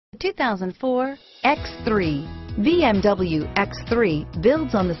2004 X3. BMW X3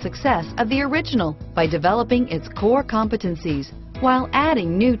 builds on the success of the original by developing its core competencies while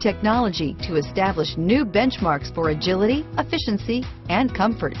adding new technology to establish new benchmarks for agility, efficiency, and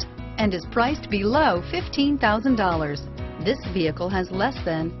comfort, and is priced below $15,000. This vehicle has less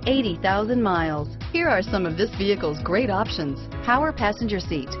than 80,000 miles. Here are some of this vehicle's great options: power passenger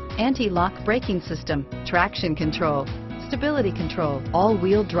seat, anti-lock braking system, traction control, stability control,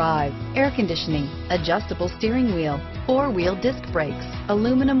 all-wheel drive, air conditioning, adjustable steering wheel, four-wheel disc brakes,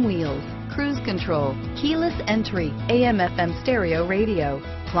 aluminum wheels, cruise control, keyless entry, AM/FM stereo radio,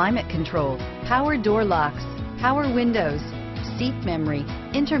 climate control, power door locks, power windows, seat memory,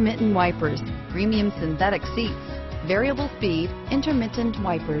 intermittent wipers, premium synthetic seats, variable speed, intermittent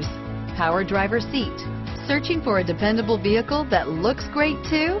wipers, power driver seat. Searching for a dependable vehicle that looks great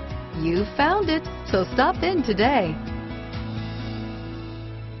too? You found it, so stop in today.